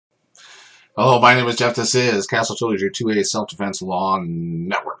Hello, my name is Jeff. This is Castle Trilogy 2A Self-Defense Law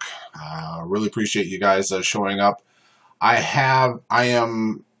Network. Really appreciate you guys showing up. Come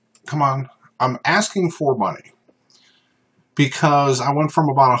on, I'm asking for money because I went from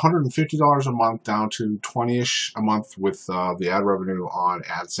about $150 a month down to 20-ish a month with the ad revenue on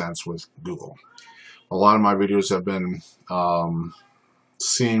AdSense with Google. A lot of my videos have been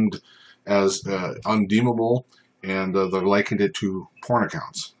seemed as undeemable, and they're likened it to porn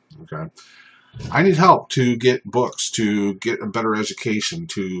accounts. Okay. I need help to get books, to get a better education,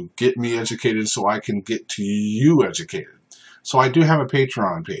 to get me educated so I can get to you educated. So I do have a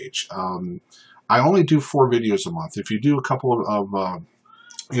Patreon page. I only do 4 videos a month. If you do a couple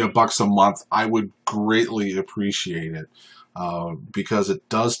of bucks a month, I would greatly appreciate it because it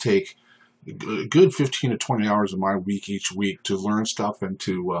does take a good 15 to 20 hours of my week each week to learn stuff and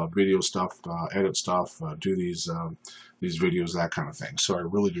to video stuff, edit stuff, do these videos, that kind of thing. So I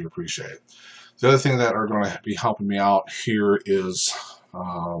really do appreciate it. The other thing that are going to be helping me out here is, I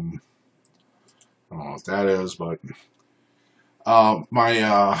don't know what that is, but my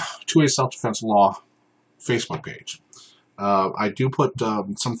 2A Self-Defense Law Facebook page. I do put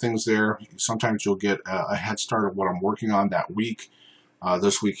some things there. Sometimes you'll get a head start of what I'm working on that week.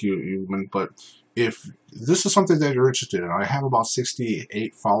 This week but if this is something that you're interested in, I have about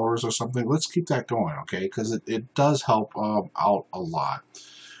 68 followers or something. Let's keep that going, okay? Because it does help out a lot.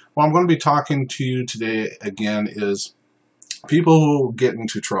 What I'm going to be talking to you today again is people who get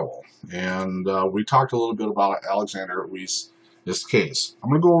into trouble. And we talked a little bit about Alexander Weiss' case. I'm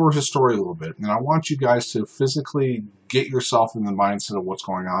going to go over his story a little bit, and I want you guys to physically get yourself in the mindset of what's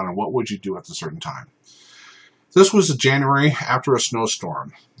going on and what would you do at a certain time. This was January after a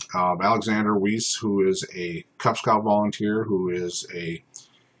snowstorm. Alexander Weiss, who is a Cub Scout volunteer, who is a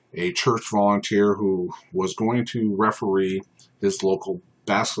church volunteer, who was going to referee his local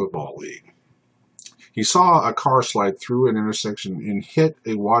basketball league. He saw a car slide through an intersection and hit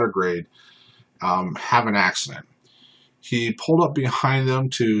a water grade, have an accident. He pulled up behind them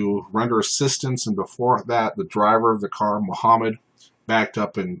to render assistance, and before that, the driver of the car, Muhammad, backed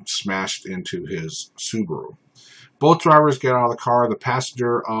up and smashed into his Subaru. Both drivers get out of the car. The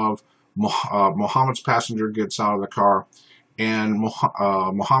passenger of Muhammad's passenger gets out of the car, and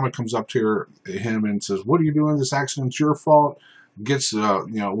Muhammad comes up to him and says, "What are you doing? This accident's your fault." Gets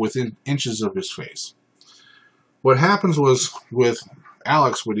within inches of his face. What happens was with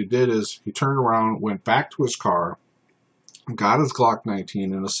Alex, what he did is he turned around, went back to his car, got his Glock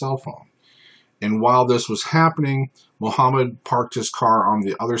 19 and a cell phone. And while this was happening, Muhammad parked his car on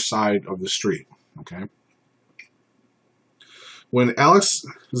the other side of the street. Okay. When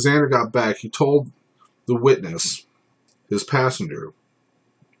Alexander got back, he told the witness, his passenger,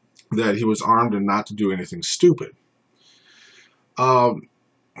 that he was armed and not to do anything stupid. I'm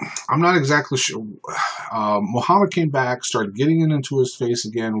not exactly sure. Muhammad came back, started getting into his face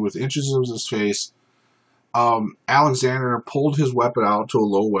again with inches of his face. Alexander pulled his weapon out to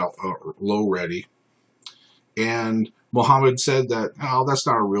a low ready, and Muhammad said that, "Oh, that's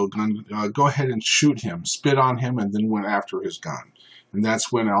not a real gun. Go ahead and shoot him," spit on him, and then went after his gun. And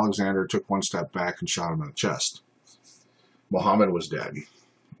that's when Alexander took one step back and shot him in the chest. Muhammad was dead.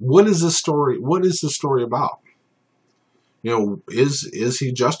 What is this story? What is this story about? Is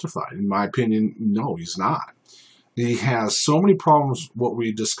he justified? In my opinion, no, he's not. He has so many problems, what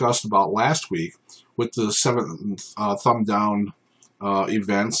we discussed about last week, with the 7th thumb down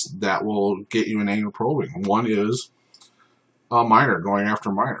events that will get you an anal probing. One is a minor, going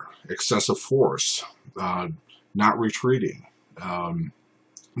after minor, excessive force, not retreating,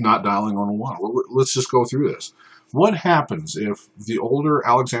 not dialing 111. Let's just go through this. What happens if the older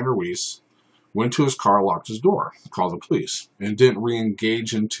Alexander Weiss went to his car, locked his door, called the police, and didn't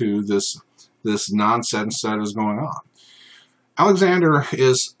re-engage into this nonsense that is going on? Alexander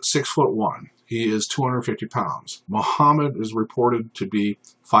is 6'1". He is 250 pounds. Muhammad is reported to be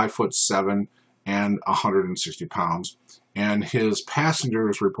 5'7" and 160 pounds. And his passenger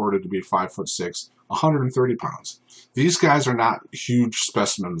is reported to be 5'6", 130 pounds. These guys are not huge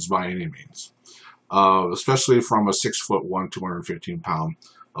specimens by any means, especially from a 6'1", 215 pound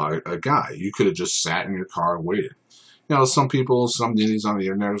a guy. You could have just sat in your car and waited. Some people, some ninnies on the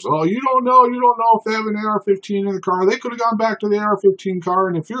internet say, "Oh, you don't know if they have an AR-15 in the car. They could have gone back to the AR-15 car,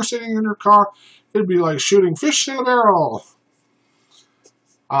 and if you're sitting in your car, it'd be like shooting fish in a barrel."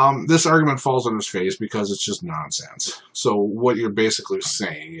 This argument falls on his face because it's just nonsense. So what you're basically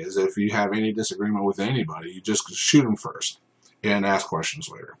saying is if you have any disagreement with anybody, you just shoot them first and ask questions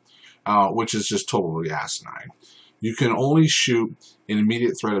later, which is just totally asinine. You can only shoot in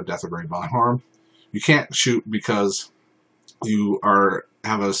immediate threat of death or great bodily harm. You can't shoot because you are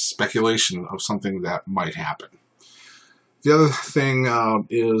have a speculation of something that might happen. The other thing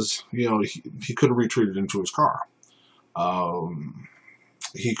is, he could have retreated into his car.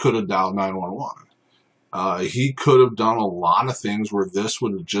 He could have dialed 911. He could have done a lot of things where this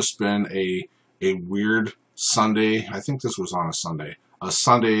would have just been a weird Sunday. I think this was on a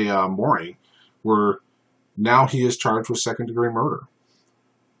Sunday morning, where now he is charged with second-degree murder.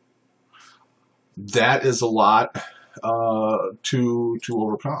 That is a lot to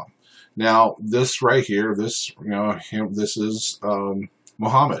overcome. Now, this right here, this is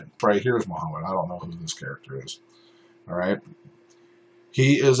Muhammad. Right here is Muhammad. I don't know who this character is. All right.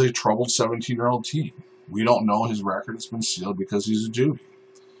 He is a troubled 17-year-old teen. We don't know his record. It's been sealed because he's a juvie.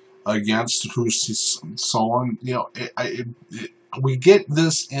 Against who's someone, we get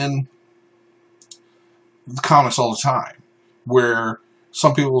this in the comments all the time, where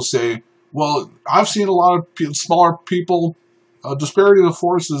some people will say, well, I've seen a lot of smaller people. Disparity of the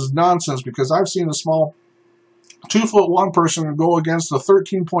force is nonsense because I've seen a small 2'1" person go against a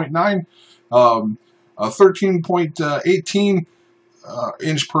 13.9, a 13.18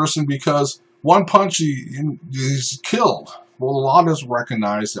 inch person because one punch he's killed. Well, the law doesn't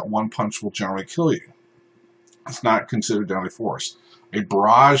recognize that one punch will generally kill you. It's not considered deadly force. A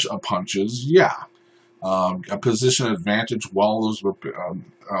barrage of punches, yeah. A position advantage while those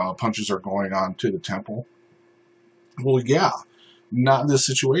punches are going on to the temple, well, yeah. Not in this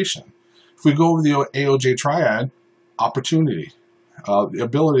situation. If we go over the AOJ triad, opportunity,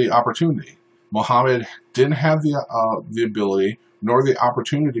 ability, opportunity. Muhammad didn't have the ability nor the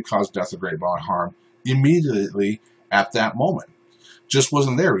opportunity to cause death or great bodily harm immediately at that moment. Just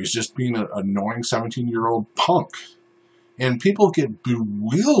wasn't there. He's just being an annoying 17-year-old punk. And people get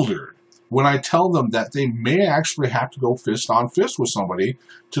bewildered when I tell them that they may actually have to go fist on fist with somebody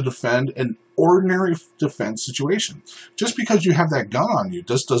to defend an ordinary defense situation. Just because you have that gun on you,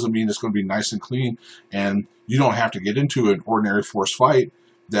 just doesn't mean it's going to be nice and clean and you don't have to get into an ordinary force fight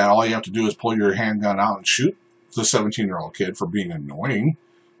that all you have to do is pull your handgun out and shoot the 17-year-old kid for being annoying.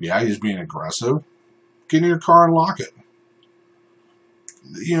 Yeah, he's being aggressive. Get in your car and lock it.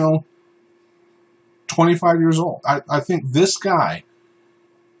 25 years old. I think this guy,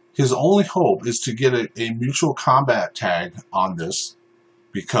 his only hope is to get a mutual combat tag on this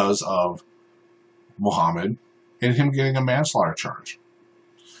because of Muhammad and him getting a manslaughter charge.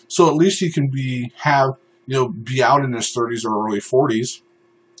 So at least he can be out in his 30s or early 40s,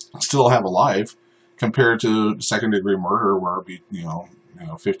 still have a life, compared to second-degree murder where it'd be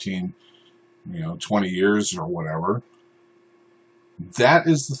 15, 20 years or whatever. That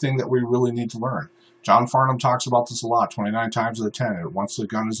is the thing that we really need to learn. John Farnham talks about this a lot, 29 times out of 10. Once the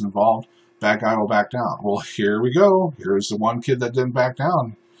gun is involved, bad guy will back down. Well, here we go. Here's the one kid that didn't back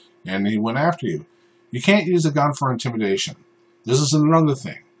down, and he went after you. You can't use a gun for intimidation. This is another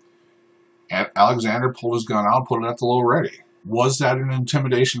thing. Alexander pulled his gun out, put it at the low ready. Was that an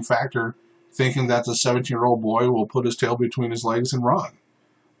intimidation factor, thinking that the 17-year-old boy will put his tail between his legs and run?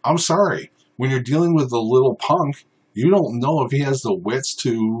 I'm sorry. When you're dealing with a little punk, you don't know if he has the wits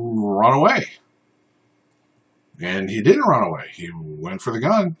to run away. And he didn't run away. He went for the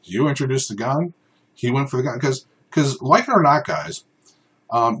gun. You introduced the gun. He went for the gun. Because like it or not, guys,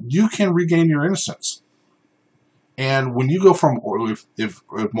 you can regain your innocence. And when you go from, if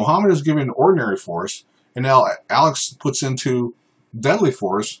Muhammad is given ordinary force, and now Alex puts into deadly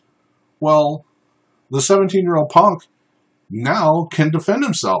force, well, the 17-year-old punk now can defend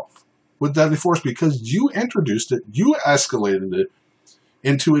himself with deadly force because you introduced it, you escalated it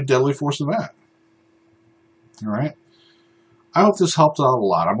into a deadly force event. All right. I hope this helped out a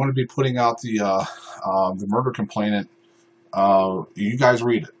lot. I'm going to be putting out the murder complainant. You guys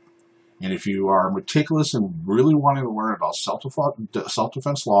read it. And if you are meticulous and really wanting to learn about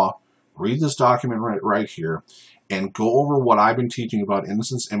self-defense law, read this document right here and go over what I've been teaching about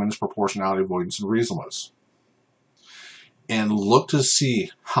innocence, imminence, proportionality, avoidance, and reasonableness. And look to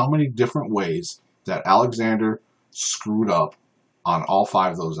see how many different ways that Alexander screwed up on all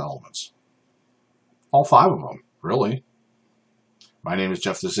 5 of those elements. All 5 of them, really. My name is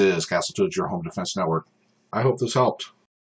Jeff. This is Castle Tools, your home defense network. I hope this helped.